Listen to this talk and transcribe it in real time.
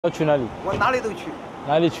要去哪里？我哪里都去。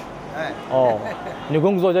哪里去？哎。哦，你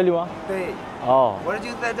工作这里吗？对。哦。我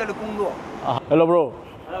就在这里工作。Ah, hello, bro.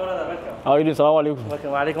 Hello, brother. Welcome. How are you doing? Salam alaikum.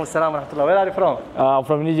 Welcome. Walaikum salam warahmatullah. Where are you from?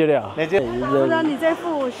 From Nigeria. Nigeria. 不然你再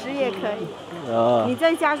付50也可以。你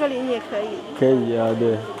再加个0也可以。可以啊，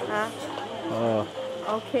对。啊。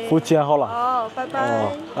OK。付钱好了。哦，拜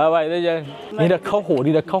拜。拜拜，再见。你的客户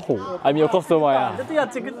，I'm your customer 呀。这要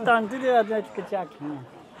这个单，这要这个价格。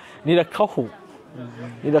你的客户。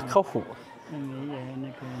你的客户。那个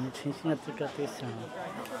你呈现的这个对象。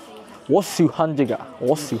我喜欢这个，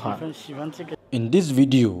我喜欢。这个。In this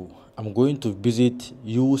video, I'm going to visit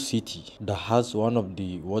Yiwu City that has one of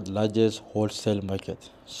the world's largest wholesale market.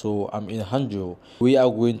 So I'm in Hangzhou. We are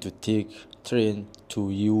going to take train to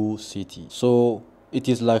Yiwu City. So it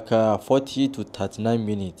is like 40 to 39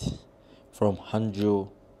 minutes from Hangzhou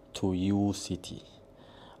to Yiwu City.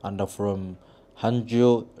 And from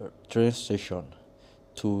Hangzhou train station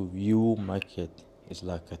to Yiwu market is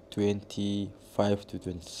like 25 to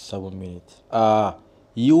 27 minutes.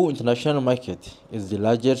 Yiwu International Market is the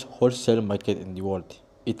largest wholesale market in the world.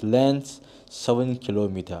 It lengths 7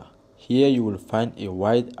 kilometers. Here you will find a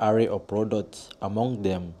wide array of products, among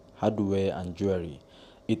them hardware and jewelry.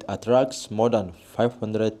 It attracts more than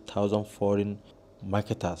 500,000 foreign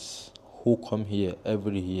marketers who come here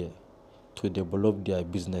every year to develop their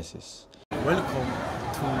businesses. Welcome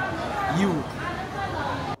to Yiwu.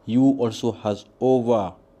 Yiwu also has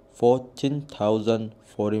over 14,000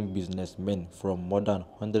 foreign businessmen from more than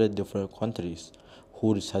 100 different countries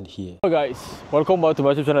who reside here. Hello guys, welcome back to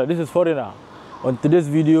my YouTube channel. This is Foreigner. On today's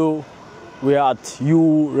video, we are at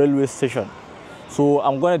Yiwu railway station. So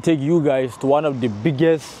I'm going to take you guys to one of the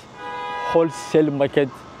biggest wholesale market,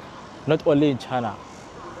 not only in China,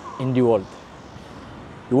 in the world.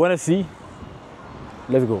 You want to see?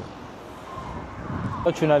 Let's go.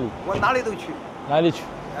 要去哪里？我哪里都去。哪里去？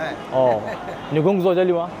哎。哦，你工作这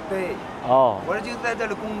里吗？对。哦。我就在这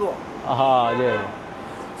里工作。Yeah.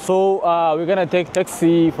 So we're gonna take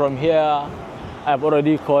taxi from here. I've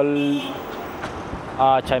already called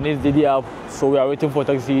Chinese Didi app, so we are waiting for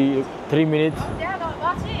taxi 3 minutes.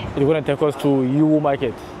 It's gonna take us to Yiwu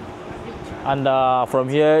market, and from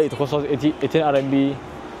here it costs us 18 RMB.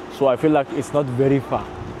 So I feel like it's not very far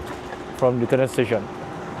from the train station.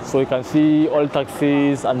 So you can see all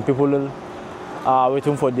taxis and people are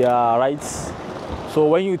waiting for their rides. So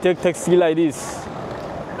when you take taxi like this,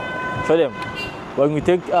 show them. When you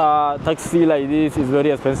take taxi like this, it's very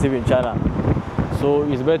expensive in China. So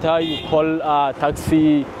it's better you call a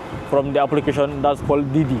taxi from the application that's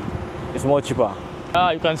called Didi. It's more cheaper.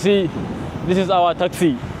 You can see this is our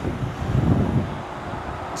taxi.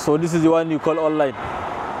 So this is the one you call online.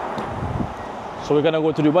 So we're gonna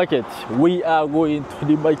go to the market. We are going to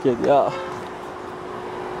the market, yeah.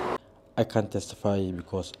 I can testify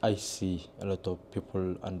because I see a lot of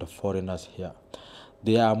people and the foreigners here.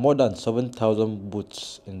 There are more than 7,000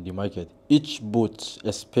 booths in the market. Each booth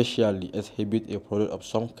especially exhibit a product of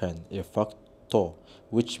some kind, a factor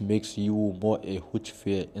which makes you more a huge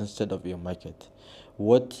fair instead of a market.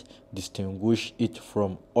 What distinguishes it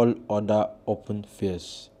from all other open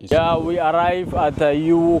fairs is... Yeah, we arrive at the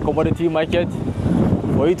Yiwu commodity market.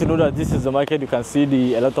 For you to know that this is the market, you can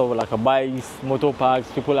see a lot of like bikes, motor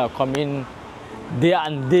parks. People are coming day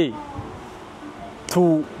and day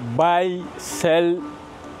to buy, sell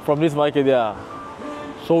from this market there.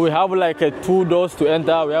 So we have like 2 doors to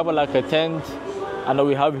enter. We have like a tent, and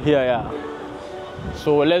we have here, yeah.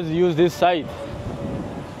 So let's use this side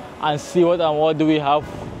and see what do we have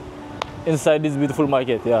inside this beautiful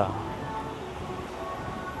market, yeah.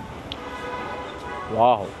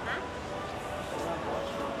 Wow.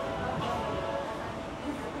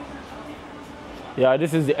 Yeah,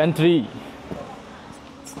 this is the entry.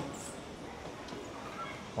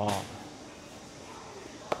 Wow.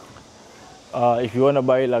 If you want to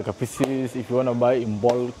buy like a pieces, if you want to buy in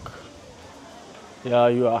bulk, yeah,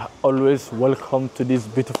 you are always welcome to this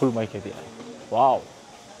beautiful market. Yeah. Wow.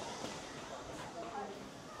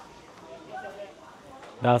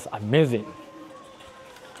 That's amazing.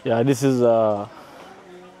 Yeah, this is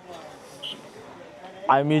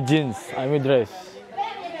army jeans, army dress.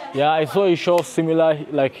 Yeah, I saw a shop similar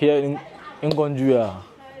like here in Gwangju. Yeah.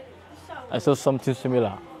 I saw something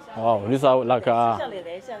similar. Wow, these are like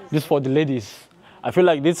this for the ladies. I feel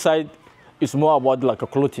like this side is more about like a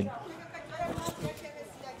clothing.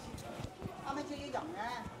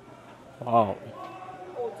 Wow,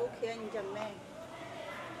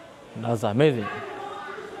 that's amazing.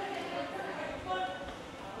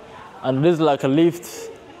 And this is like a lift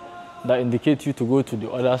that indicates you to go to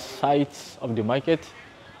the other sides of the market.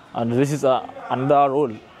 And this is another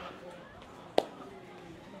roll.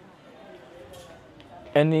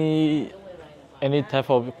 any type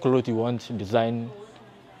of clothes you want design,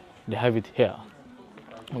 they have it here.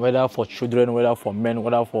 Whether for children, whether for men,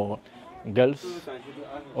 whether for girls,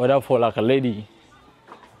 whether for like a lady.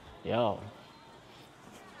 Yeah.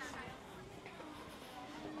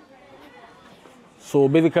 So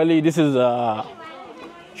basically, this is a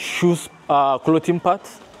shoes clothing part.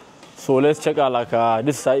 So let's check out like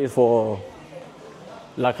this side is for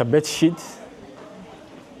like a bed sheet,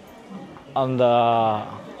 and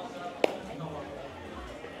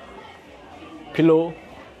pillow.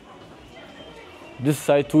 This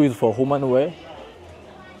side too is for human wear.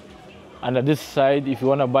 And on this side, if you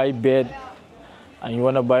want to buy bed and you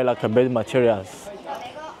want to buy like a bed materials.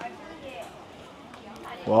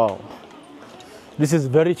 Wow. This is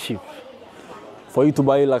very cheap for you to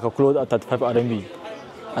buy like a clothes at 35 RMB.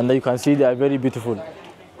 And you can see they are very beautiful.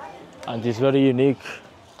 And it's very unique.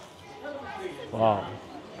 Wow.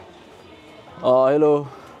 Oh, hello.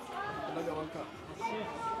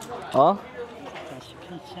 Huh?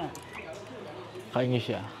 看一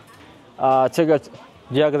下，这个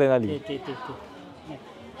价格在哪里？对。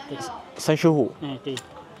35，对，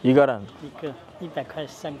一个人。一个100块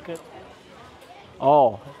3个。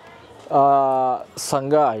哦，3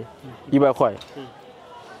个100块。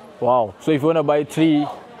Wow. So if you wanna buy 3,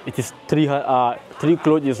 it is 3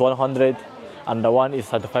 clothes is 100, and the one is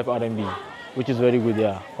 35 RMB, which is very good.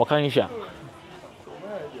 Yeah. 我看一下。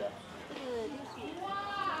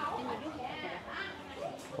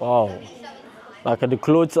Wow. Like the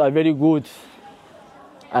clothes are very good.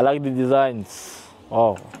 I like the designs.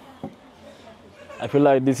 Wow. I feel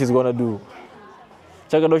like this is gonna do.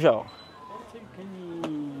 这个多少？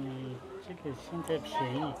这个现在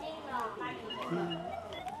便宜。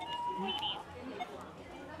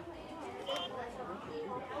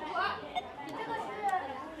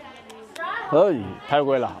哎，太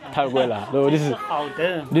贵了，太贵了。No, this is 好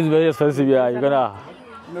的。This is very expensive. Yeah, you're gonna.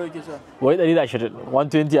 No, it is a. Wait, I need actually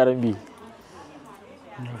 120 RMB.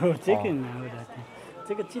 这个拿不了，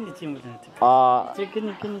这个进不了。这个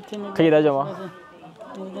你可以带着吗？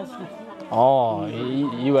哦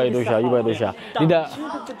，100多下。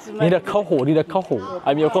你的客户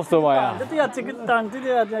，I'm your customer 呀。对呀，这个单对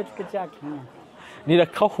呀，这个价格。你的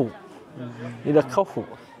客户。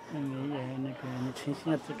没有那个，你呈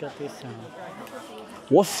现这个对象。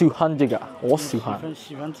我喜欢这个，我喜欢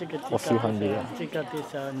这个。这个对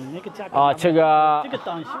象，你那个价格。这个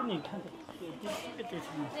短袖你看。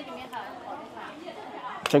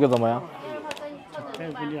这个怎么样？这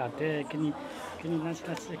个不了的，给你拿去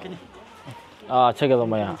给你。这个怎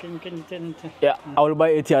么样？给你这。Yeah, I will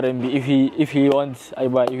buy 80 RMB. If he wants, I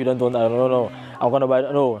buy. If he don't want, I don't know. I'm gonna buy.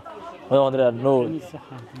 No, 100. No.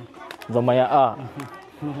 怎么样啊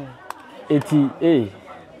？80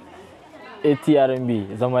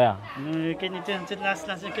 RMB 怎么样？给你这拿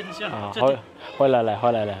给你说。回来，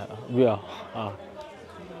不要啊。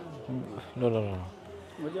No.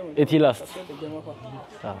 80 last.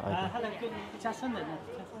 加上的呢。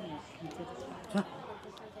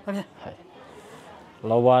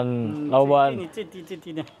老板。你最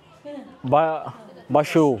低的。把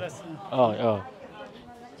手。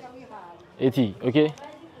80 OK。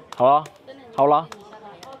好了。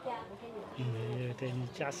对，你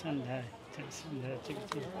加上的这个。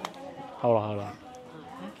好了。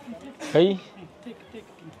可以。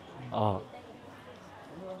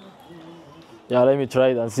Yeah, let me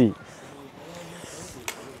try it and see.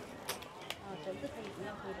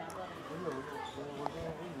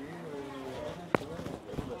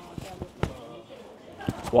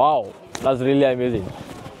 Wow, that's really amazing.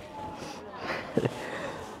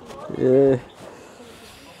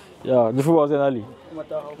 Yeah, this was in Ali.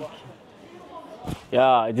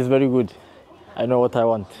 Yeah, it is very good. I know what I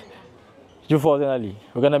want. Ali.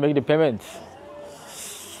 We're gonna make the payment.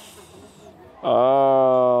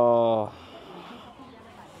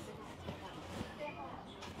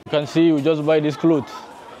 You can see we just buy this clothes.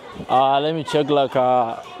 Let me check like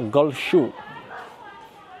a golf shoe.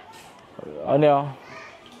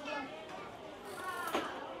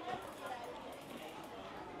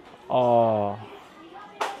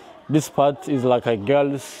 This part is like a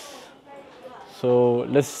girl's. So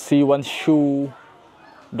let's see one shoe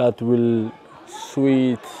that will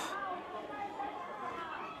suit.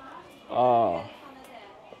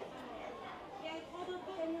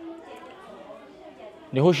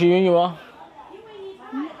 You 会学英语吗？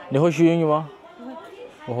你会学英语吗？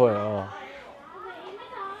不会哦。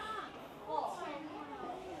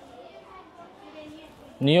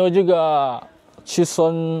你有这个去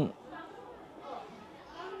穿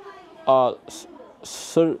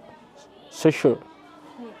是。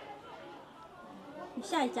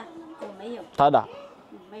下一家我没有。他的。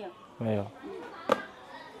没有。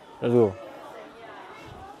Let's go.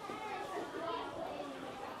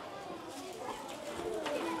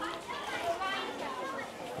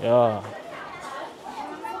 Yeah.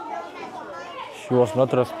 She was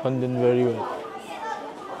not responding very well.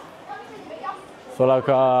 So like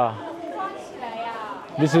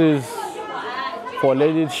this is for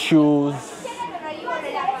ladies' shoes.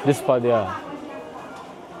 This part there.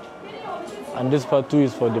 And this part too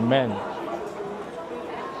is for the men.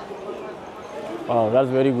 Wow, that's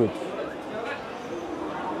very good.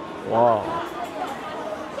 Wow.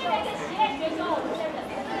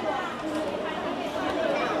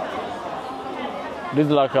 This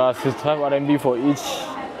is like 65 RMB for each,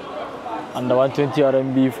 and the 120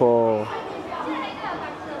 RMB for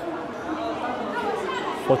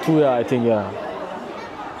two, yeah, I think, yeah.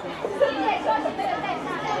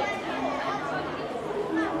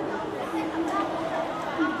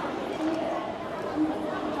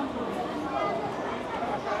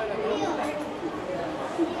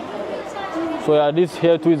 So yeah, this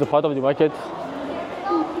here too is a part of the market.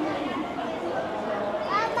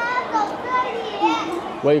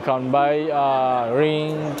 Where you can buy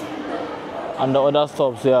ring and the other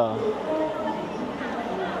stuff, yeah.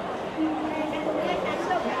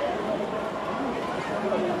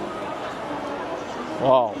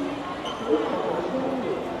 Wow.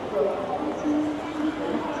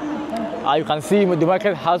 You can see the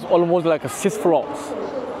market has almost like 6 floors.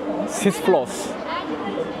 6 floors.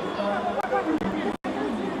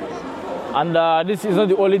 And this is not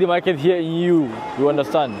the only market here in Yiwu, you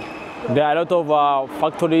understand? There are a lot of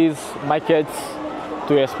factories, markets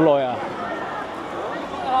to explore. Yeah.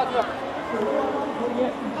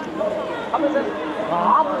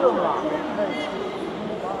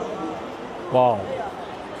 Wow.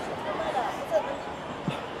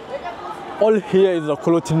 All here is a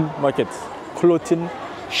clothing market. Clothing,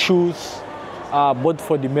 shoes, both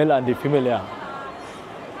for the male and the female. Yeah.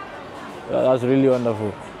 That's really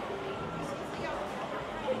wonderful.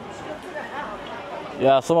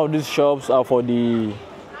 Yeah, some of these shops are for the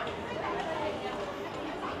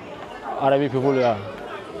Arabic people, yeah.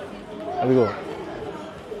 There we go.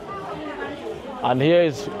 And here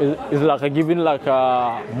is like giving like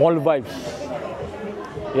mall vibes.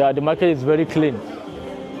 Yeah, the market is very clean,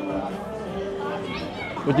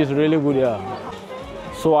 which is really good, yeah.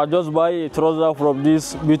 So I just buy a trouser from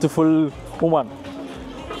this beautiful woman.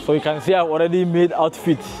 So you can see I've already made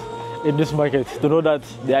outfit in this market to know that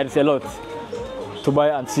there is a lot to buy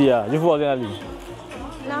and see. Yeah, you for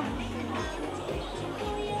no.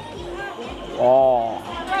 Oh.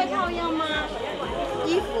 外套要吗？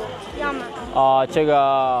衣服要吗？这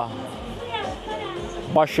个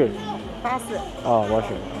80。80。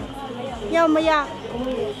80。要不要？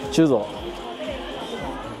去走。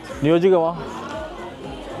你有这个吗？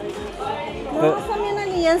上面那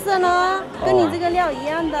个颜色呢，跟你这个料一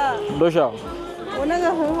样的。多少？我那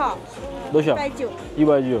个很好。多少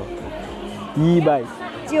？190。190。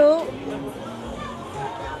190。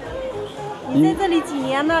你在这里几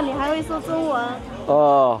年了？你还会说中文？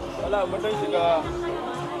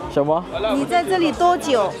什么？你在这里多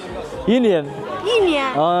久？1年。1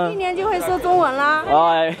年？1年就会说中文啦？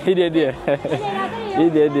一点点，一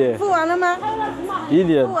点点。付完了吗？1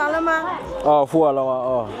年。付完了吗？付完了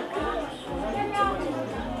吗？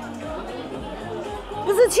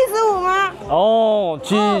不是75吗？No，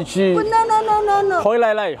 回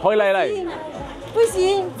来。不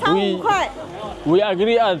行，差5块。We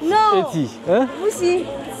agree at 80。不行，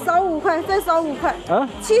少5块，再少5块。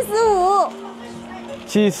75。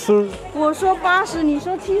70。我说80，你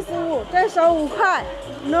说75，再少5块。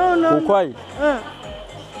No。5块。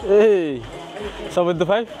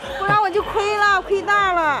75。不然我就亏了，亏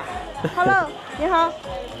大了。Hello， 你好。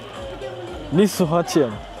你说多少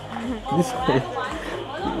钱？你说。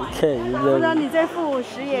不然你再付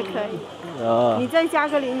50也可以。你再加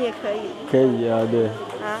个0也可以。可以啊，对。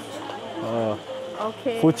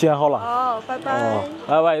OK。付钱好了。拜拜。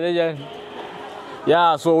拜拜，再见。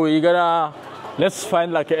Yeah, so we gonna let's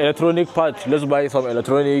find like an electronic part. Let's buy some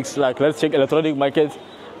electronics. Like let's check electronic market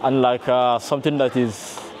and like something that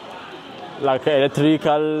is like an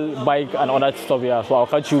electrical bike and all that stuff. Yeah. So I'll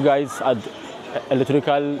catch you guys at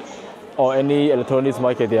electrical or any electronics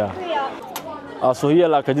market. Yeah. So here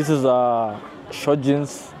like this is short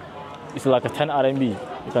jeans. It's like a 10 RMB.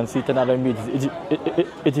 You can see 10 RMB.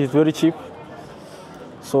 It is very cheap.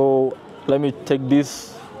 So let me take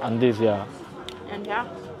this and this, yeah. And yeah.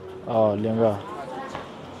 Lianga.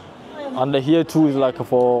 And here too is like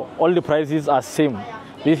for all the prices are same.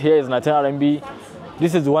 This here is 19 RMB.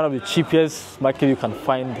 This is one of the cheapest market you can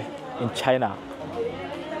find in China.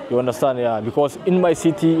 You understand? Yeah, because in my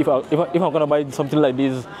city, if I'm gonna buy something like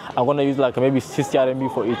this, I'm gonna use like maybe 60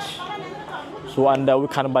 RMB for each. So and we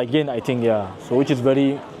can bargain, I think, yeah. So which is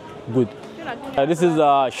very good. This is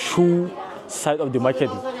a shoe side of the market.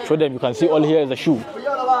 Show them. You can see all here is a shoe.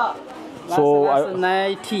 So that's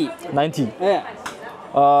 90. 90. Yeah.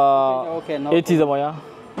 Okay, no. 80 怎么样？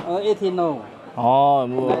 80 no.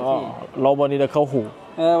 哦，老板你的客户。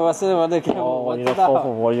我是我的客户。哦，你的客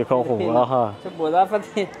户，我的客户啊哈。这不大问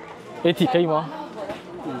题。80可以吗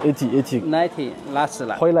？80 90拉死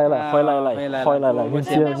了。回来了，回来了，明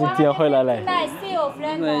天回来了。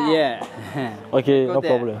Yeah. Okay, no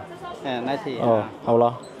problem. 90. 哦，好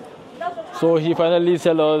了。So he finally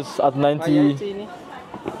sells us at 90.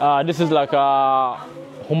 This is like a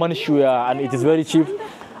human shoe, yeah, and it is very cheap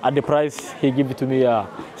at the price he gave it to me. Yeah.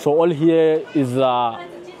 So all here is a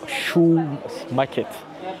shoe market.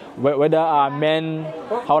 Whether men,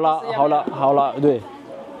 howla, do it.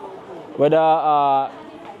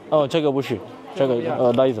 Whether 这个不是，这个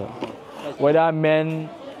那一种。Whether men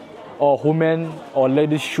or women or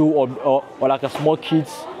ladies shoe or like a small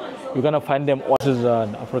kids, you're gonna find them. This is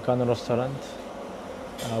an African restaurant.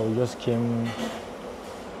 We just came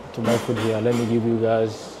to buy food here. Let me give you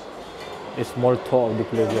guys a small tour of the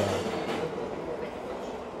place here.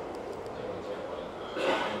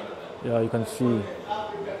 Yeah, you can see.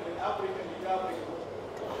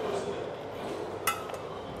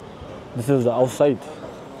 This is the outside.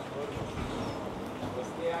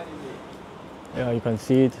 Yeah, you can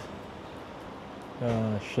see it.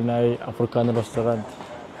 Shinai African restaurant.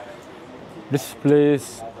 This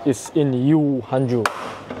place is in Yiwu, Hanju.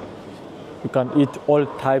 You can eat all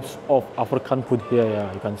types of African food here.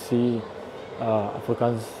 Yeah, you can see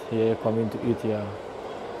Africans here coming to eat here.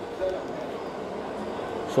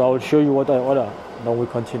 So I will show you what I order. Then we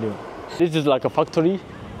continue. This is like a factory.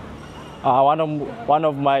 One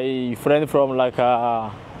of my friends from like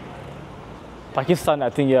Pakistan, I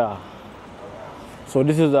think, yeah. So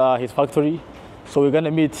this is his factory. So we're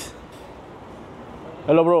gonna meet.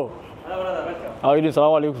 Hello, bro. Hello, brother. Welcome. How are you doing?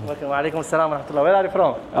 Assalamu alaikum. Welcome. Wa alaikum assalam wa rahmatullah. Where are you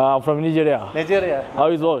from? I'm from Nigeria. Nigeria. How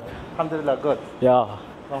is work? Alhamdulillah, good. Yeah.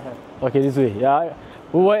 Okay. Okay, this way. Yeah.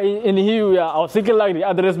 We were in here. Yeah. I was thinking like the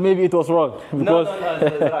address maybe it was wrong because. No,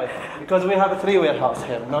 it's right. Because we have 3 warehouses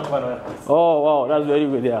here, not 1 warehouse. Oh wow, that's very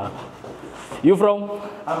good. Yeah. You from?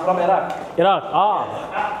 I'm from Iraq. Iraq.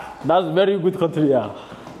 Ah, that's very good country. Yeah.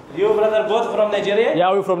 You brother both from Nigeria?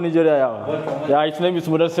 Yeah, we're from Nigeria. Yeah. Welcome. Yeah, his name is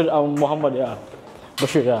Mudassir Muhammad. Yeah.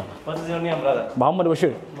 Bashir. Yeah. What is your name, brother? Muhammad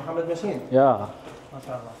Bashir. Muhammad Bashir. Yeah.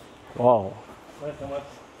 MashaAllah. Wow. Welcome.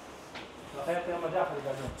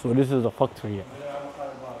 So this is the factory.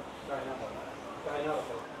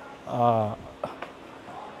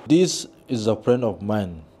 This is a friend of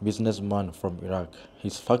mine, businessman from Iraq.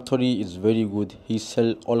 His factory is very good. He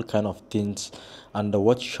sells all kind of things, and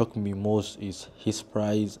what shocked me most is his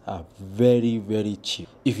price are very, very cheap.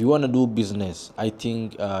 If you want to do business, I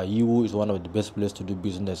think Yiwu is one of the best places to do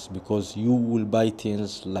business, because you will buy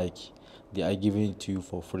things like they are giving it to you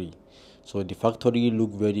for free. So the factory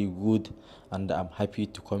look very good, and I'm happy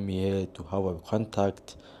to come here to have a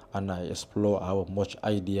contact and I explore how much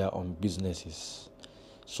idea on businesses.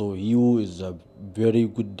 So Yiwu is a very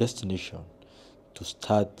good destination to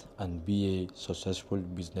start and be a successful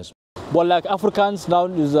business. But like Africans now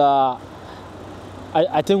is I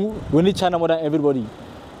think we need China more than everybody.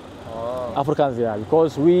 Oh. Africans, yeah,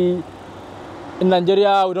 because we in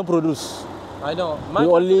Nigeria we don't produce. I know. We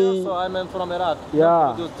only, so I'm from Iraq.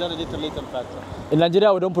 Yeah. We produce just little factor. In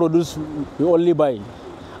Nigeria we don't produce, we only buy.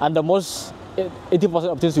 And the most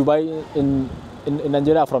 80% of things we buy in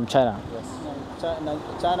Nigeria are from China. Yes.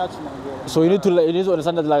 China to Nigeria. So you need to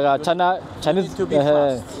understand that like Chinese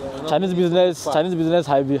business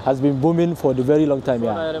has been booming for a very long time.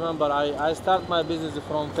 Yeah. I remember I start my business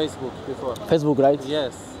from Facebook before. Facebook, right?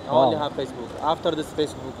 Yes. I only have Facebook. After this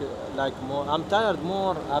Facebook, like more, I'm tired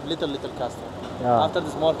more. I have little customer. Yeah. After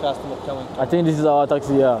this more customer coming. I think this is our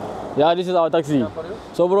taxi. Yeah. Yeah, this is our taxi. Yeah, for you?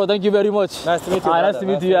 So bro, thank you very much. Nice to meet you. Nice to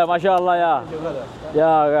meet you. Yeah, mashallah. Yeah. Thank you, brother.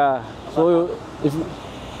 Yeah. So if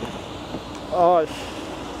oh.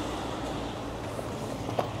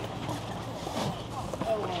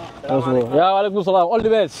 Yeah, walaikum salam. All the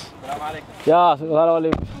best. Yeah,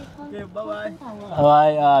 alaikum. Okay, bye-bye.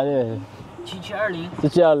 Bye. Yeah.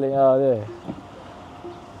 7720. Yeah.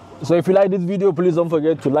 So if you like this video, please don't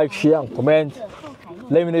forget to like, share, and comment.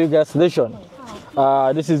 Let me know your guys' suggestion.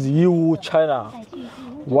 This is Yiwu China,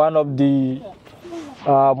 one of the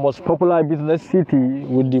most popular business city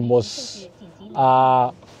with the most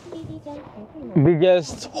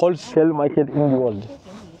biggest wholesale market in the world.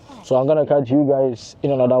 So I'm gonna catch you guys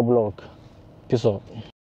in another vlog. Peace out.